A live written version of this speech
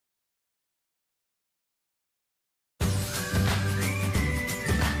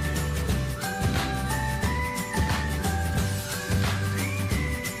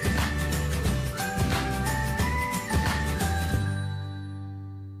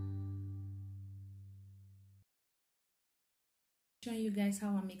Showing you guys how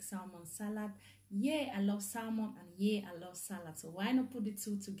I make salmon salad. Yeah, I love salmon, and yeah, I love salad. So why not put the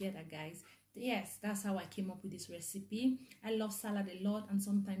two together, guys? Yes, that's how I came up with this recipe. I love salad a lot, and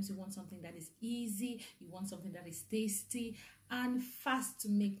sometimes you want something that is easy, you want something that is tasty and fast to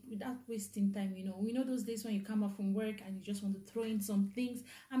make without wasting time. We know those days when you come up from work and you just want to throw in some things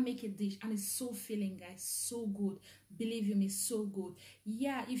and make a dish, and it's so filling, guys, so good. Believe you me, so good.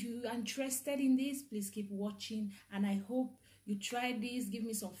 Yeah, if you are interested in this, please keep watching, and I hope you try this. Give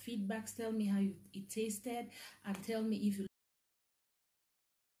me some feedbacks, tell me how it tasted, and tell me if you.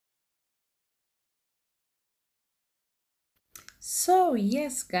 So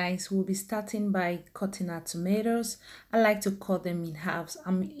yes, guys, we'll be starting by cutting our tomatoes. I like to cut them in halves.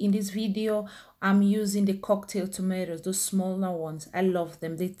 In this video, I'm using the cocktail tomatoes, those smaller ones. I love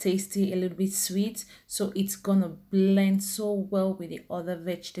them. They're tasty, a little bit sweet, so it's gonna blend so well with the other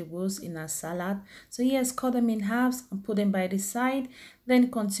vegetables in our salad. So yes, cut them in halves and put them by the side.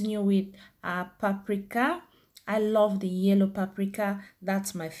 Then continue with paprika. I love the yellow paprika.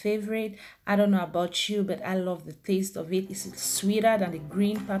 That's my favorite. I don't know about you, but I love the taste of it. It's sweeter than the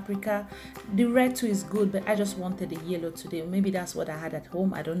green paprika. The red too is good, but I just wanted the yellow today. Maybe that's what I had at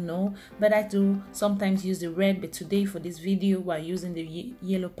home. I don't know. But I do sometimes use the red, but today for this video, we're using the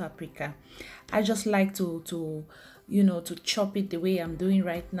yellow paprika. I just like to chop it the way I'm doing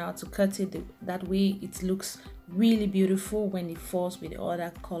right now, to cut it that way it looks really beautiful when it falls with the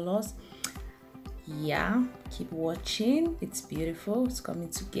other colors. Yeah, keep watching. It's beautiful. It's coming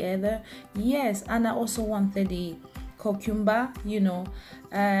together. Yes, and I also wanted the cucumber.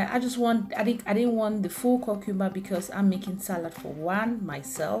 I didn't want the full cucumber because I'm making salad for one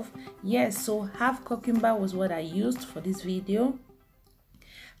myself. Yes, so half cucumber was what I used for this video,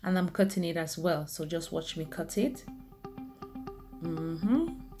 and I'm cutting it as well, so just watch me cut it.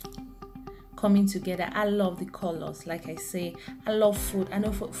 Coming together. I love the colors. Like I say, I love food. I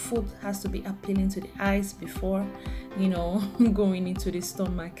know food has to be appealing to the eyes before going into the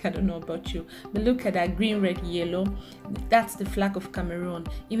stomach. I don't know about you, but look at that green, red, yellow. That's the flag of Cameroon.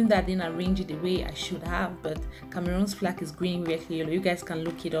 Even though I didn't arrange it the way I should have, but Cameroon's flag is green, red, yellow. You guys can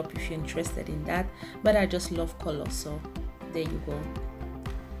look it up if you're interested in that, but I just love colors, so there you go.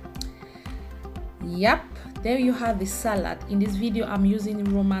 Yep, there you have the salad. In this video, I'm using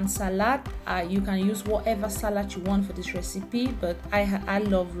Romaine salad. You can use whatever salad you want for this recipe, but I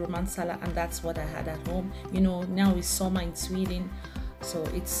love Romaine salad, and that's what I had at home. Now it's summer in Sweden, so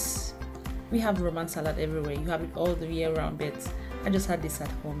we have Romaine salad everywhere. You have it all the year round, but I just had this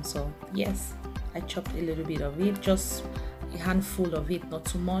at home. So yes, I chopped a little bit of it, just a handful of it, not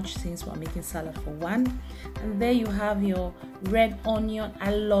too much, since we're making salad for one. And there you have your red onion.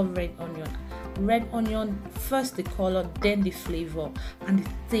 I love red onion. Red onion, first the color, then the flavor and the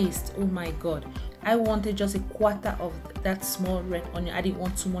taste. Oh my god, I wanted just a quarter of that small red onion. I didn't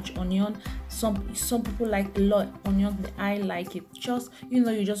want too much onion. Some people like a lot of onion, but I like it just,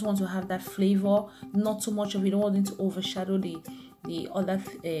 you just want to have that flavor, not too much of it. You don't want it to overshadow the other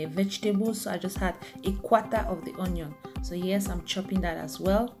vegetables. So I just had a quarter of the onion. So yes, I'm chopping that as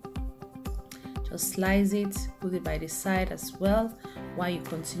well. Just slice it, put it by the side as well while you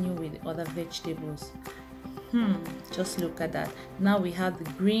continue with the other vegetables. Just look at that. Now we have the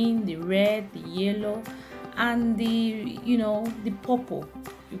green, the red, the yellow, and the purple.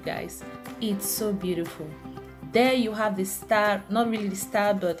 You guys, it's so beautiful. There you have the star, not really the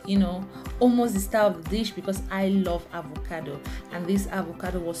star, but almost the star of the dish, because I love avocado, and this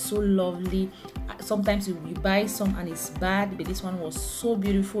avocado was so lovely. Sometimes you buy some and it's bad, but this one was so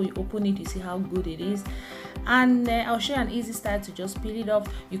beautiful. You open it, you see how good it is. And I'll show you an easy style to just peel it off.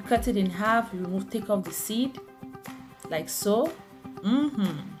 You cut it in half, you take off the seed like so.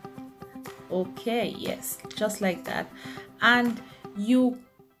 Okay, yes, just like that. And you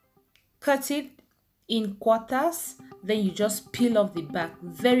cut it in quarters, then you just peel off the back.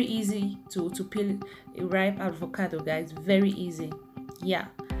 Very easy to peel a ripe avocado, guys, very easy. Yeah,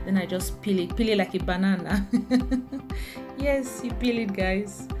 then I just peel it like a banana. Yes, you peel it,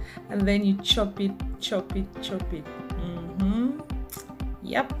 guys, and then you chop it.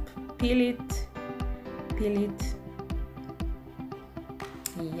 Yep, peel it.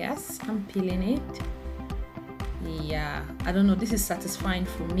 Yes, I'm peeling it. Yeah, I don't know, this is satisfying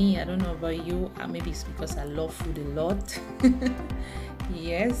for me. I don't know about you. Maybe it's because I love food a lot.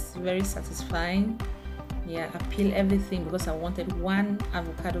 Yes, very satisfying. Yeah, I peel everything because I wanted one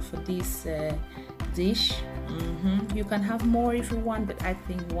avocado for this dish. You can have more if you want, but I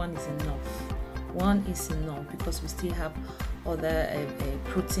think one is enough because we still have other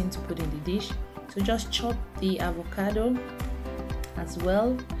protein to put in the dish. So just chop the avocado as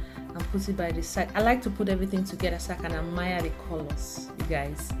well, and put it by the side. I like to put everything together so I can admire the colors, you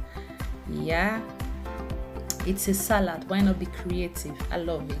guys. Yeah, it's a salad. Why not be creative? I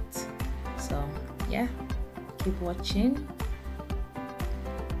love it. So yeah, keep watching.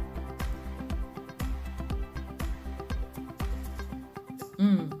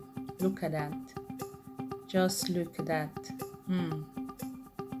 Look at that. Just look at that.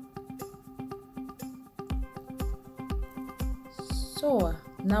 So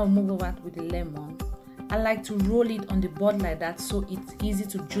now move over with the lemon. I like to roll it on the board like that so it's easy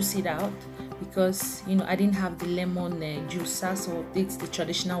to juice it out, because you know I didn't have the lemon juicer, so it's the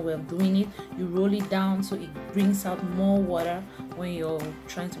traditional way of doing it. You roll it down so it brings out more water when you're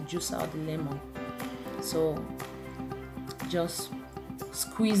trying to juice out the lemon. So just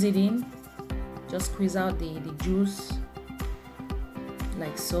squeeze it in, just squeeze out the juice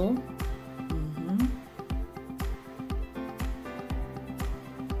like so.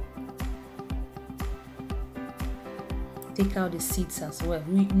 Take out the seeds as well.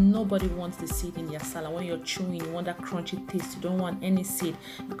 Nobody wants the seed in their salad. When you're chewing, you want that crunchy taste. You don't want any seed,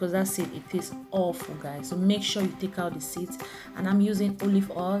 because that seed, it tastes awful, guys. So make sure you take out the seeds. And I'm using olive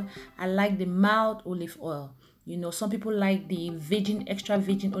oil. I like the mild olive oil. You know, some people like the extra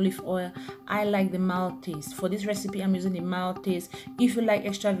virgin olive oil. I like the mild taste. For this recipe, I'm using the mild taste. If you like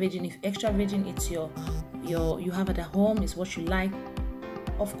extra virgin, if extra virgin it's you have it at home, is what you like,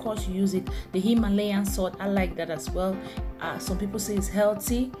 of course you use it. The Himalayan salt, I like that as well. Some people say it's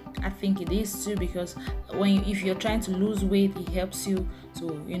healthy. I think it is too, because if you're trying to lose weight, it helps you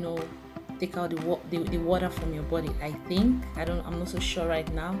to, you know, take out the water from your body. I think I'm not so sure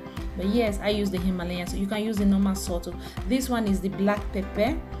right now, but yes, I use the Himalayan. So you can use the normal salt. This one is the black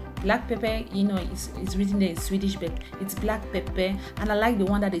pepper. Black pepper, you know, it's written there in Swedish, but it's black pepper, and I like the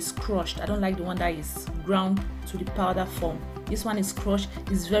one that is crushed. I don't like the one that is ground to the powder form. This one is crushed.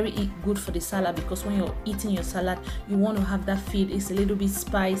 It's very good for the salad, because when you're eating your salad, you want to have that feel. It's a little bit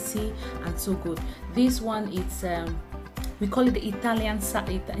spicy and so good. This one, it's we call it the Italian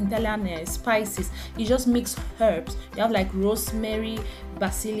spices. You just mix herbs. You have like rosemary,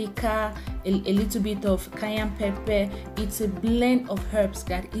 basilica, a little bit of cayenne pepper. It's a blend of herbs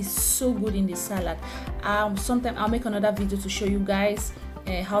that is so good in the salad. Sometime I'll make another video to show you guys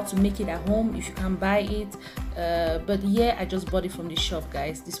how to make it at home if you can buy it, but yeah, I just bought it from the shop,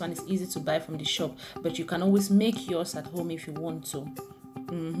 guys. This one is easy to buy from the shop, but you can always make yours at home if you want to.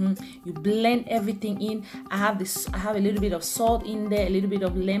 You blend everything in. I have a little bit of salt in there, a little bit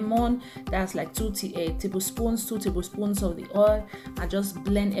of lemon. That's like 2 tablespoons of the oil. I just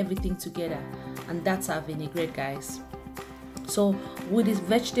blend everything together, and that's our vinaigrette, guys. So with this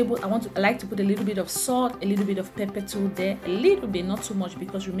vegetable, I like to put a little bit of salt, a little bit of pepper too there, a little bit, not too much,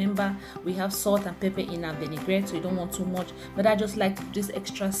 because remember we have salt and pepper in our vinaigrette, so you don't want too much. But I just like this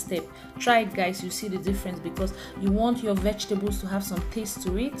extra step. Try it, guys. You see the difference, because you want your vegetables to have some taste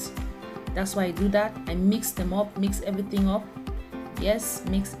to it. That's why I do that. I mix them up, mix everything up. Yes,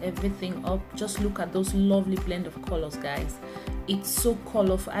 mix everything up. Just look at those lovely blend of colors, guys. It's so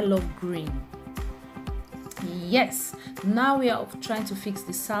colorful. I love green. Yes, now we are trying to fix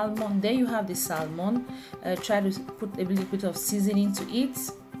the salmon. There you have the salmon. Try to put a little bit of seasoning to it.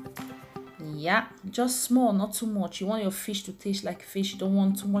 Yeah, just small, not too much. You want your fish to taste like fish. You don't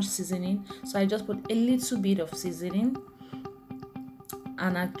want too much seasoning, so I just put a little bit of seasoning,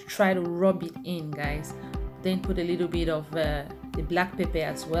 and I try to rub it in, guys. Then put a little bit of the black pepper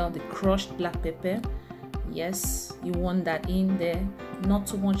as well, the crushed black pepper. Yes, you want that in there, not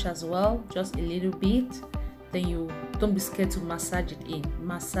too much as well, just a little bit. Then you don't be scared to massage it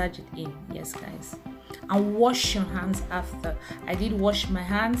in. Yes, guys, and wash your hands after. I did wash my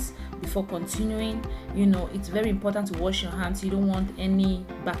hands before continuing. You know, it's very important to wash your hands. You don't want any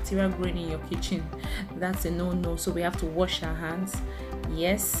bacteria growing in your kitchen. That's a no-no, so we have to wash our hands.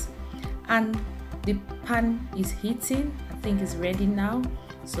 Yes, and the pan is heating. I think it's ready now.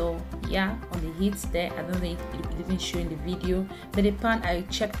 So yeah, on the heat there, I don't think it didn't show in the video, but the pan, I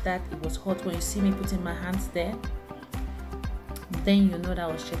checked that it was hot. When you see me putting my hands there, then you know that I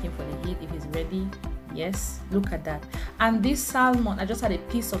was checking for the heat, if it's ready. Yes, look at that. And this salmon, I just had a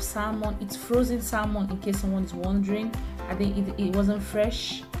piece of salmon. It's frozen salmon, in case someone is wondering. I think it wasn't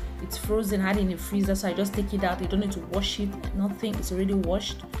fresh. It's frozen. I had it in the freezer, so I just take it out. You don't need to wash it, nothing. It's already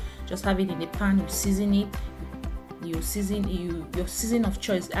washed. Just have it in the pan. You season it. Your season of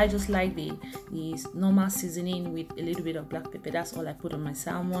choice. I just like the normal seasoning with a little bit of black pepper. That's all I put on my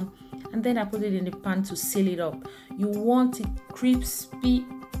salmon, and then I put it in the pan to seal it up. You want it crispy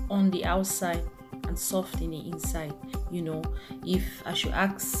on the outside and soft in the inside. You know, if I should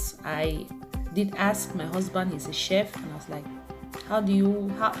ask, I did ask my husband, he's a chef, and I was like, how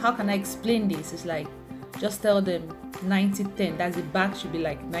can I explain this? It's like, just tell them 90-10. That's the back should be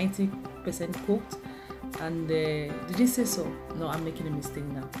like 90% cooked. And did you say so? No, I'm making a mistake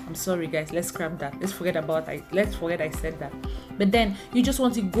now. I'm sorry, guys. Let's scrap that. Let's forget I said that. But then you just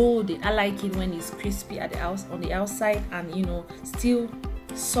want it golden. I like it when it's crispy at the on the outside, and you know, still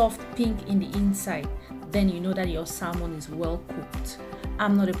soft pink in the inside. Then you know that your salmon is well cooked.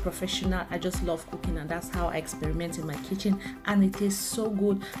 I'm not a professional. I just love cooking, and that's how I experiment in my kitchen, and it tastes so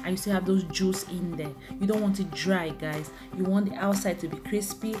good. And you still have those juice in there. You don't want it dry, guys. You want the outside to be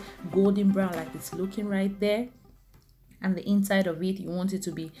crispy, golden brown like it's looking right there, and the inside of it, you want it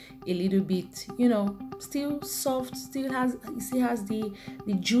to be a little bit, you know, still soft, still has the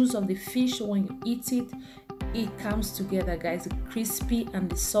juice of the fish. So when you eat it, it comes together, guys. The crispy and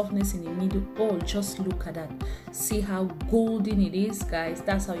the softness in the middle. Oh, just look at that. See how golden it is, guys.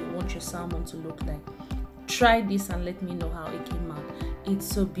 That's how you want your salmon to look like. Try this and let me know how it came out. It's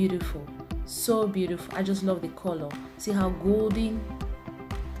so beautiful, so beautiful. I just love the color. See how golden,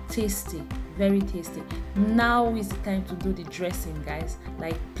 tasty, very tasty. Now is the time to do the dressing, guys.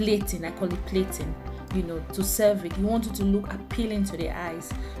 Like plating, I call it plating. You know, to serve it, you want it to look appealing to the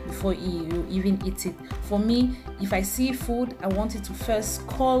eyes before you even eat it. For me, if I see food, I want it to first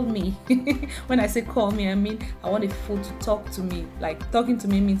call me. When I say call me, I mean I want the food to talk to me. Like, talking to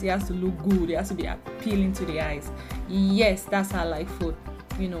me means it has to look good, it has to be appealing to the eyes. Yes, that's how I like food.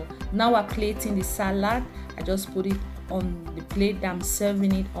 You know, now I'm plating the salad. I just put it on the plate that I'm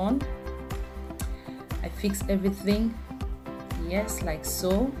serving it on. I fix everything, yes, like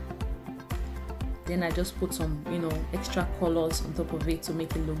so. Then I just put some, you know, extra colors on top of it to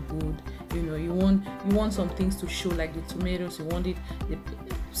make it look good. You know, you want some things to show, like the tomatoes. You want it the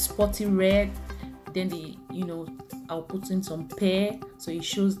spotty red. Then you know, I'll put in some pear, so it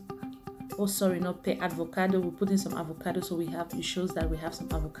shows. Oh, sorry, not pear, avocado. We'll put in some avocado, so it shows that we have some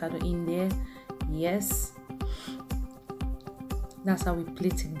avocado in there. Yes, that's how we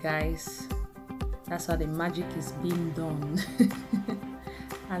plate it, guys. That's how the magic is being done.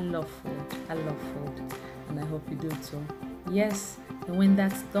 I love food, and I hope you do too. Yes, and when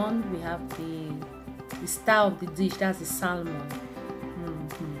that's done, we have the star of the dish. That's the salmon.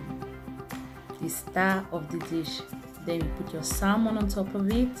 The star of the dish. Then you put your salmon on top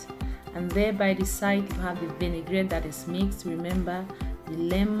of it, and there by the side you have the vinaigrette that is mixed. Remember, the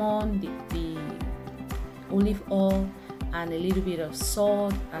lemon, the olive oil, and a little bit of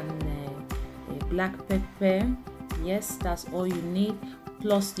salt and black pepper. Yes, that's all you need.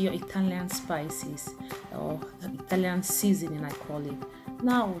 Plus your Italian spices, or Italian seasoning, I call it.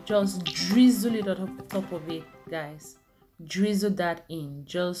 Now just drizzle it on top of it, guys. Drizzle that in.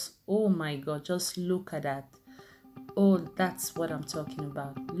 Just, oh my god, just look at that. Oh, that's what I'm talking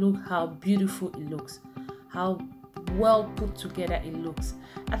about. Look how beautiful it looks, how well put together it looks.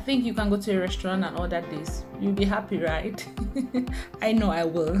 I think you can go to a restaurant and order this. You'll be happy, right? I know I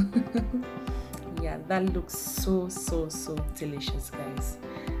will. Yeah, that looks so delicious, guys.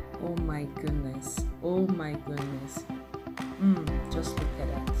 Oh my goodness, oh my goodness. Just look at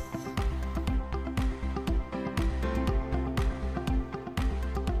that.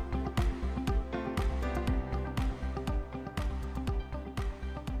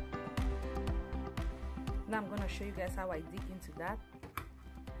 Now I'm gonna show you guys how I dig into that.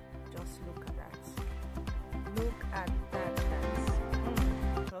 Just look at that. Look at that,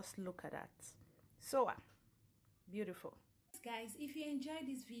 guys. Just look at that. So beautiful. Guys, if you enjoyed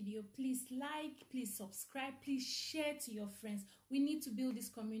this video, please like, please subscribe, please share to your friends. We need to build this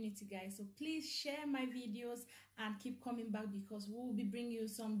community, guys, so please share my videos and keep coming back, because we will be bringing you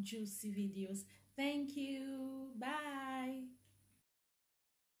some juicy videos. Thank you. Bye.